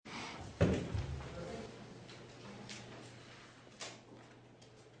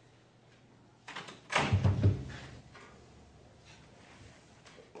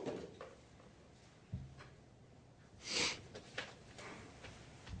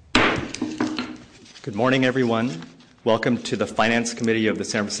Good morning, everyone. Welcome to the Finance Committee of the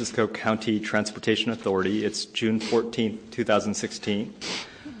San Francisco County Transportation Authority. It's June 14th, 2016.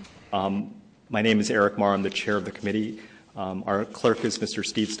 My name is Eric Marr. I'm the chair of the committee. Our clerk is Mr.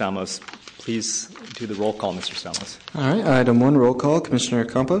 Steve Stamos. Please do the roll call, Mr. Stamos. All right, item one, roll call. Commissioner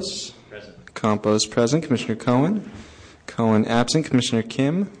Campos? Present. Campos present. Commissioner Cohen? Cohen absent. Commissioner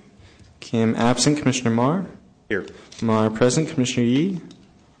Kim? Kim absent. Commissioner Marr? Here. Marr present. Commissioner Yee?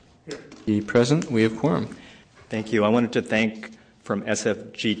 Yee present. We have quorum. Thank you. I wanted to thank from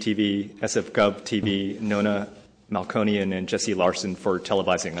SFG TV, SFGov TV, Nona Malconian and Jesse Larson for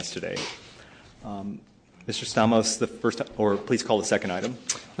televising us today. Mr. Stamos, the first, or please call the second item.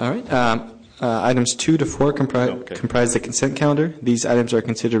 All right. Items 2 to 4 comprise the consent calendar. These items are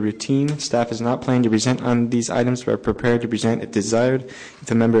considered routine. Staff is not planning to present on these items, but are prepared to present if desired. If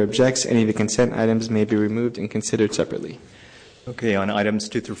a member objects, any of the consent items may be removed and considered separately. Okay, on items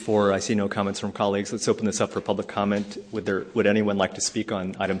 2 through 4, I see no comments from colleagues. Let's open this up for public comment. Would anyone like to speak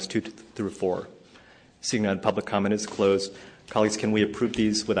on items 2 through 4? Seeing none, public comment is closed. Colleagues, can we approve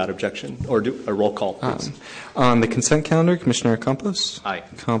these without objection? Or do a roll call, please? On the consent calendar, Commissioner Campos? Aye.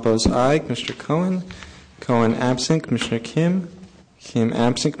 Campos, aye. Commissioner Cohen? Cohen absent. Commissioner Kim? Kim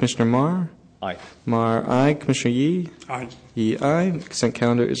absent. Commissioner Marr? Aye. Marr, aye. Commissioner Yee? Aye. Yee, aye. Consent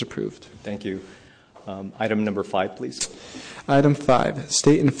calendar is approved. Thank you. Item number 5, please. Item 5,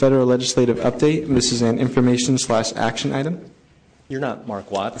 state and federal legislative update. This is an information/action item. You're not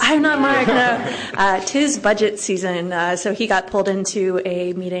Mark Watts. I'm not Mark, no. 'Tis budget season, so he got pulled into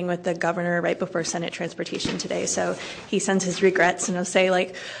a meeting with the governor right before Senate Transportation today. So he sends his regrets, and he'll say,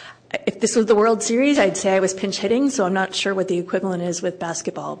 like, if this was the World Series, I'd say I was pinch hitting, so I'm not sure what the equivalent is with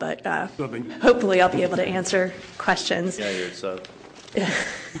basketball, but hopefully I'll be able to answer questions. Yeah, you're so.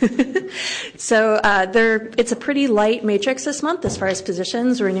 So it's a pretty light matrix this month as far as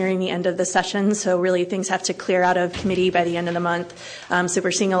positions. We're nearing the end of the session, so really things have to clear out of committee by the end of the month. So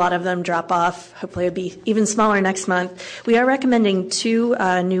we're seeing a lot of them drop off. Hopefully it'll be even smaller next month. We are recommending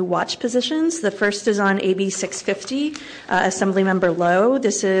 2 new watch positions. The first is on AB 650, Assemblymember Lowe.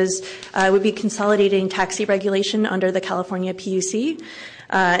 This would be consolidating taxi regulation under the California PUC.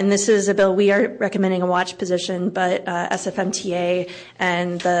 And this is a bill we are recommending a watch position, but SFMTA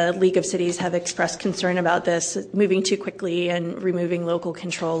and the League of Cities have expressed concern about this moving too quickly and removing local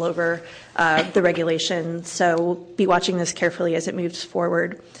control over the regulation. So we'll be watching this carefully as it moves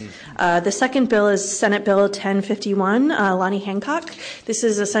forward. The second bill is Senate Bill 1051, Lonnie Hancock. This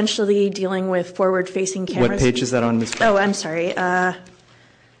is essentially dealing with forward-facing cameras. What page is that on, Ms. Oh, I'm sorry.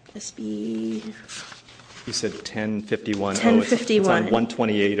 SB... You said 1051. 1051. It's on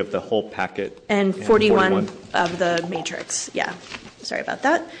 128 of the whole packet. And 41 of the matrix. Yeah. Sorry about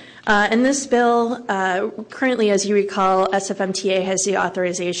that. And this bill, currently, as you recall, SFMTA has the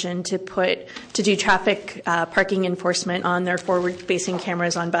authorization to do traffic parking enforcement on their forward-facing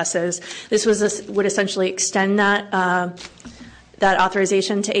cameras on buses. This would essentially extend that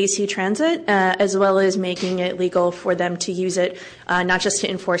authorization to AC Transit, as well as making it legal for them to use it, not just to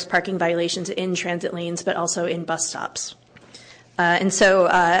enforce parking violations in transit lanes, but also in bus stops. And so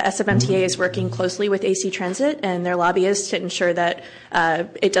SFMTA is working closely with AC Transit and their lobbyists to ensure that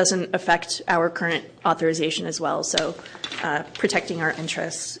it doesn't affect our current authorization as well, so protecting our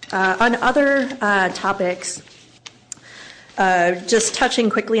interests. On other topics, just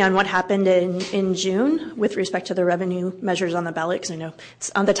touching quickly on what happened in June with respect to the revenue measures on the ballot, because I know it's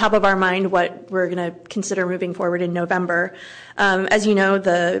on the top of our mind what we're going to consider moving forward in November. As you know,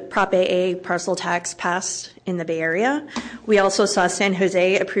 the Prop AA parcel tax passed in the Bay Area. We also saw San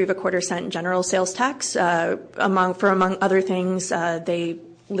Jose approve a 1/4-cent general sales tax. Among other things, they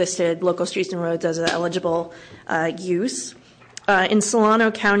listed local streets and roads as an eligible use. In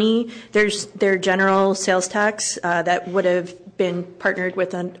Solano County, there's their general sales tax that would have been partnered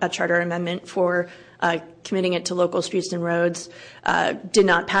with a charter amendment for committing it to local streets and roads did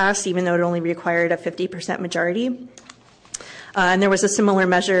not pass, even though it only required a 50% majority. And there was a similar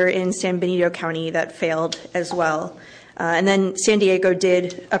measure in San Benito County that failed as well. And then San Diego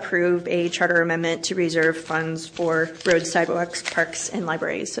did approve a charter amendment to reserve funds for roads, sidewalks, parks, and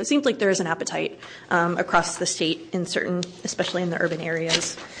libraries. So it seems like there is an appetite across the state in certain, especially in the urban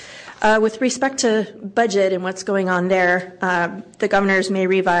areas. With respect to budget and what's going on there, the governors may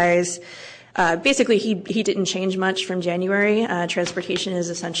revise. Basically, he didn't change much from January. Transportation is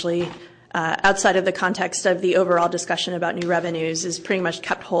essentially outside of the context of the overall discussion about new revenues, is pretty much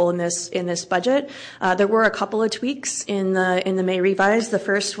kept whole in this budget. There were a couple of tweaks in the May revise. The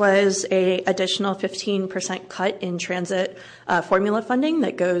first was a additional 15% cut in transit formula funding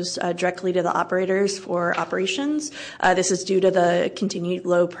that goes directly to the operators for operations. This is due to the continued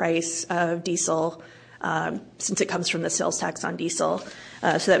low price of diesel, since it comes from the sales tax on diesel.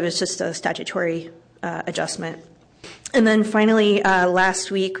 So that was just a statutory adjustment. And then finally,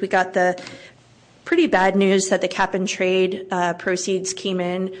 last week, we got the pretty bad news that the cap and trade proceeds came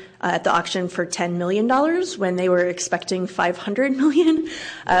in at the auction for $10 million when they were expecting $500 million.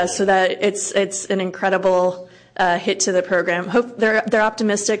 So that it's an incredible hit to the program. They're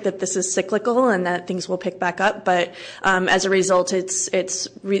optimistic that this is cyclical and that things will pick back up, but as a result,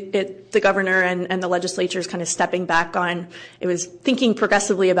 the governor and the legislature is kind of stepping back on. It was thinking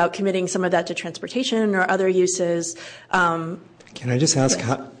progressively about committing some of that to transportation or other uses. Can I just ask?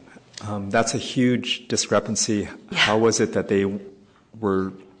 Yeah. That's a huge discrepancy. Yeah. How was it that they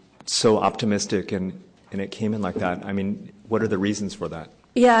were so optimistic and it came in like that? I mean, what are the reasons for that?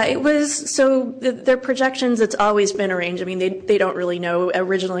 Yeah, it was, so their projections, it's always been a range. I mean, they don't really know.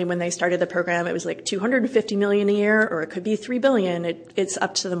 Originally, when they started the program, it was like $250 million a year, or it could be $3 billion. It's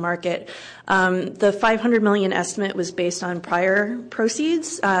up to the market. The $500 million estimate was based on prior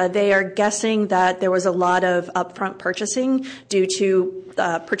proceeds. They are guessing that there was a lot of upfront purchasing due to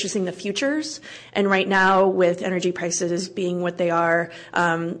purchasing the futures. And right now, with energy prices being what they are,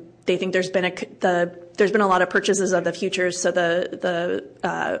 they think there's been a lot of purchases of the futures, so the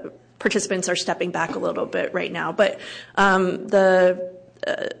participants are stepping back a little bit right now. But the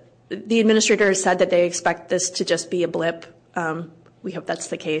administrator has said that they expect this to just be a blip. We hope that's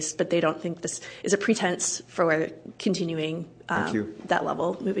the case, but they don't think this is a pretense for continuing that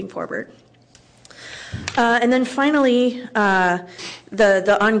level moving forward. And then finally,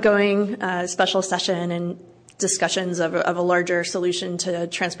 the ongoing special session and discussions of a larger solution to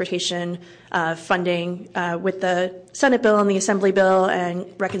transportation funding with the Senate bill and the Assembly bill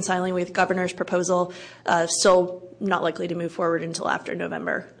and reconciling with governor's proposal, still not likely to move forward until after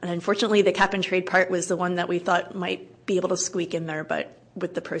November. And unfortunately, the cap and trade part was the one that we thought might be able to squeak in there, but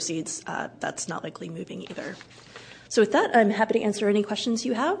with the proceeds, that's not likely moving either. So with that, I'm happy to answer any questions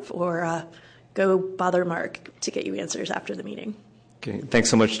you have, or go bother Mark to get you answers after the meeting. Okay, thanks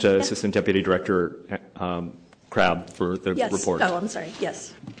so much to Assistant Deputy Director Crabb for the report. Oh, I'm sorry.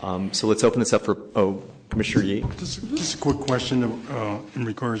 Yes. So let's open this up for Commissioner Yee. Just a quick question in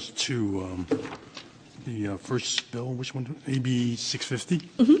regards to the first bill. Which one? AB 650.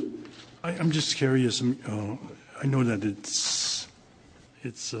 Mm-hmm. I'm just curious. I know that it's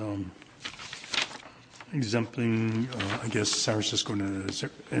exempting, I guess, San Francisco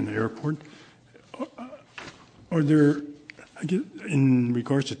and the airport. Are there, I guess, in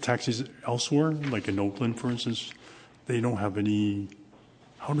regards to taxis elsewhere, like in Oakland, for instance, they don't have any?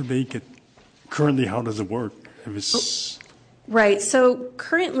 How do they get? Currently, how does it work? If it's right. So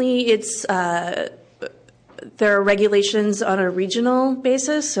currently, it's there are regulations on a regional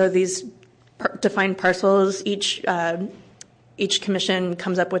basis. So these defined parcels, each commission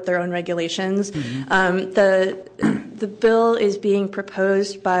comes up with their own regulations. Mm-hmm. The bill is being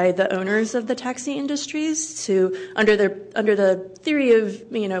proposed by the owners of the taxi industries to under the theory of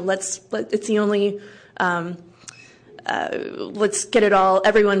it's the only let's get it all,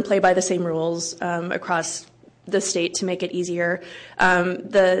 everyone play by the same rules across the state to make it easier.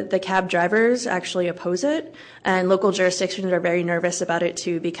 The cab drivers actually oppose it, and local jurisdictions are very nervous about it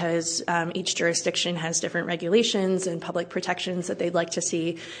too, because each jurisdiction has different regulations and public protections that they'd like to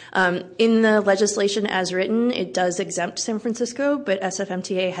see. In the legislation as written, it does exempt San Francisco, but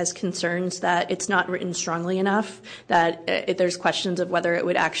SFMTA has concerns that it's not written strongly enough, that there's questions of whether it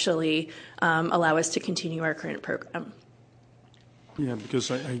would actually allow us to continue our current program. Yeah, because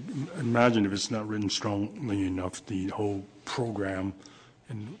I imagine if it's not written strongly enough, the whole program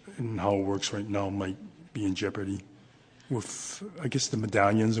and how it works right now might be in jeopardy with, I guess, the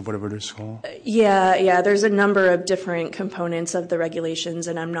medallions or whatever it's called. Yeah. There's a number of different components of the regulations,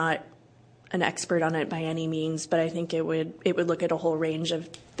 and I'm not an expert on it by any means, but I think it would look at a whole range of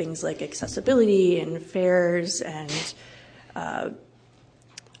things like accessibility and fares and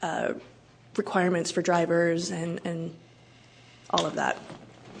requirements for drivers and all of that.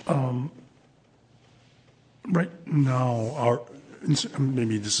 Right now,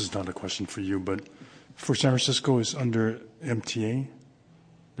 maybe this is not a question for you, but for San Francisco, is under MTA,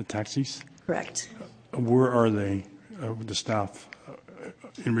 the taxis? Correct. Where are they, the staff,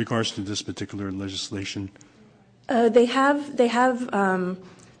 in regards to this particular legislation? They have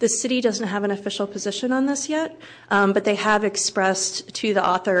The city doesn't have an official position on this yet, but they have expressed to the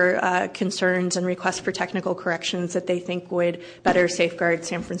author concerns and requests for technical corrections that they think would better safeguard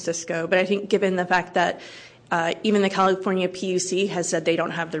San Francisco. But I think given the fact that even the California PUC has said they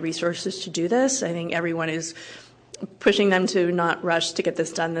don't have the resources to do this, I think everyone is pushing them to not rush to get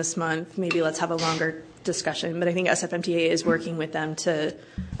this done this month. Maybe let's have a longer discussion. But I think SFMTA is working with them to,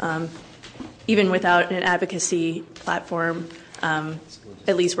 even without an advocacy platform,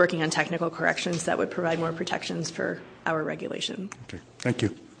 at least working on technical corrections that would provide more protections for our regulation. Okay, thank you.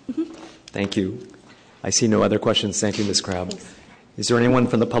 Mm-hmm. Thank you. I see no other questions. Thank you, Ms. Crabb. Thanks. Is there anyone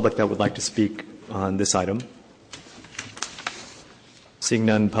from the public that would like to speak on this item? Seeing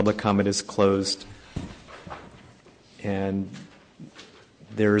none, public comment is closed. And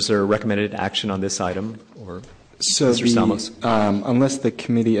there's a recommended action on this item, or so Mr. Stamos? Unless the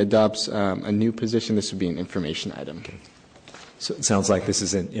committee adopts a new position, this would be an information item. Okay. So it sounds like this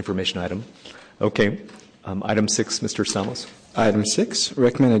is an information item. Okay. Item 6, Mr. Stamos. Item 6,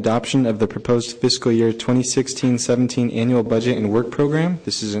 recommend adoption of the proposed fiscal year 2016-17 annual budget and work program.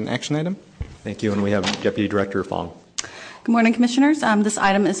 This is an action item. Thank you. And we have Deputy Director Fong. Good morning, Commissioners. This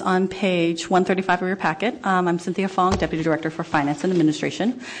item is on page 135 of your packet. I'm Cynthia Fong, Deputy Director for Finance and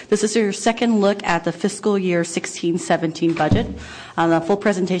Administration. This is your second look at the fiscal year 16-17 budget. The full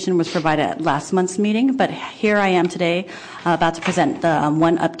presentation was provided at last month's meeting, but here I am today about to present the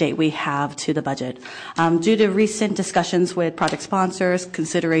one update we have to the budget. Due to recent discussions with project sponsors,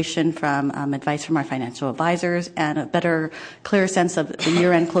 consideration from advice from our financial advisors, and a better, clearer sense of the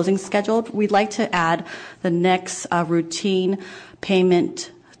year-end closing schedule, we'd like to add the next routine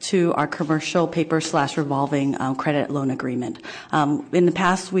payment to our commercial paper/revolving credit loan agreement. In the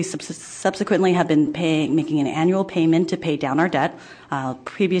past, we subsequently have been making an annual payment to pay down our debt.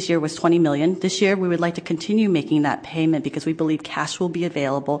 Previous year was $20 million. This year, we would like to continue making that payment because we believe cash will be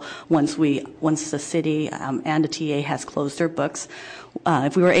available once the city and the TA has closed their books.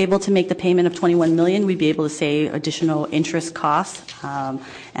 If we were able to make the payment of $21 million, we'd be able to save additional interest costs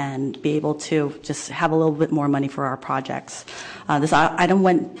and be able to just have a little bit more money for our projects. This item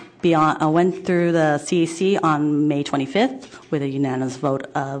went through the CAC on May 25th with a unanimous vote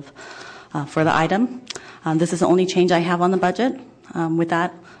for the item. This is the only change I have on the budget. With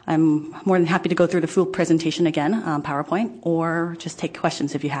that, I'm more than happy to go through the full presentation again, PowerPoint, or just take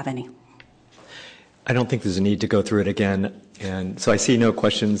questions if you have any. I don't think there's a need to go through it again, and so I see no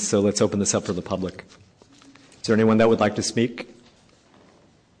questions, so let's open this up for the public. Is there anyone that would like to speak?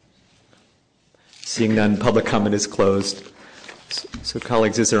 Seeing none, public comment is closed. So,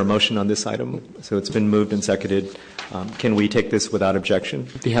 colleagues, is there a motion on this item? So it's been moved and seconded. Can we take this without objection?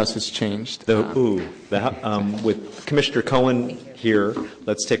 The House has changed. With Commissioner Cohen here,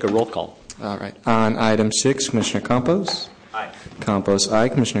 let's take a roll call. All right. On item 6, Commissioner Campos. Aye. Campos, aye.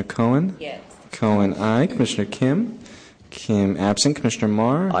 Commissioner Cohen. Yes. Cohen, aye. Commissioner Kim. Kim, absent. Commissioner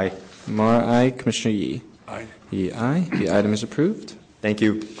Marr. Aye. Marr, aye. Commissioner Yee. Aye. Yee, aye. The item is approved. Thank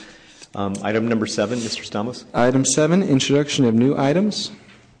you. Item number 7, Mr. Stamos. Item 7, introduction of new items.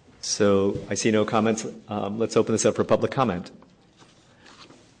 So I see no comments. Let's open this up for public comment.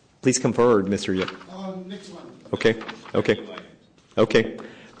 Please come forward, Mr. Yip. Next one. Okay.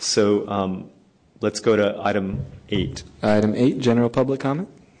 So let's go to item 8. Item 8, general public comment.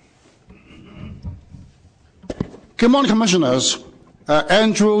 Good morning, Commissioners.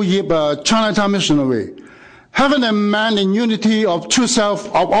 Andrew Yip, Chinatown Missionary. Having a man in unity of true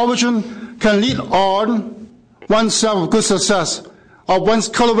self of origin can lead on oneself of good success, of one's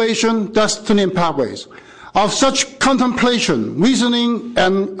cultivation, destiny, and pathways. Of such contemplation, reasoning,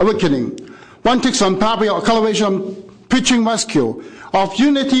 and awakening, one takes on pathway of cultivation, preaching rescue, of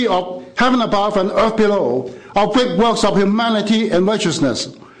unity of heaven above and earth below, of great works of humanity and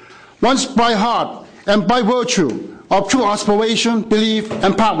righteousness. One's bright heart and by virtue of true aspiration, belief,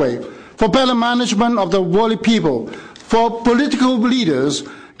 and pathway, for better management of the worldly people, for political leaders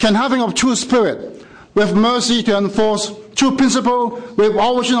can having of true spirit, with mercy to enforce true principle, with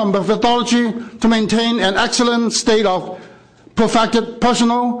origin of methodology to maintain an excellent state of perfected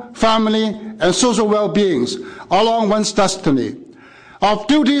personal, family, and social well-beings along one's destiny. Of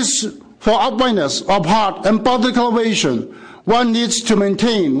duties for uprightness of heart and bodily cultivation, one needs to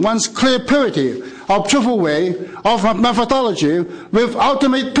maintain one's clear purity of truthful way of methodology with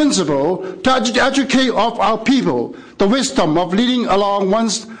ultimate principle to educate of our people the wisdom of leading along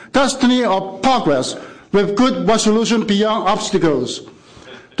one's destiny of progress with good resolution beyond obstacles.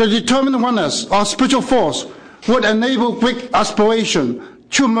 The determined oneness of spiritual force would enable great aspiration,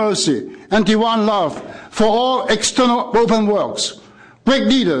 true mercy, and divine love for all external open works, great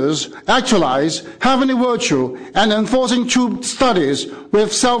leaders actualize heavenly virtue and enforcing true studies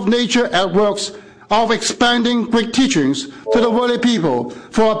with self-nature at works of expanding great teachings to the worldly people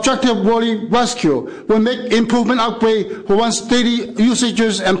for objective worldly rescue will make improvement outweigh for one's daily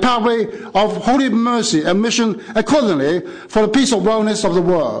usages and pathway of holy mercy and mission accordingly for the peace and wellness of the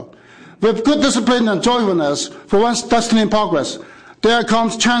world. With good discipline and joyfulness for one's destiny and progress, there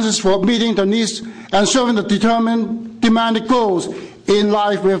comes chances for meeting the needs and serving the demanded goals in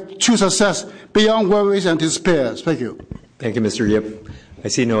life with true success beyond worries and despair. Thank you. Thank you, Mr. Yip. I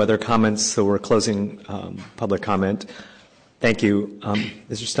see no other comments, so we're closing public comment. Thank you.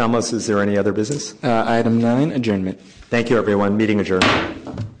 Mr. Stamos, is there any other business? Item 9, adjournment. Thank you, everyone. Meeting adjourned.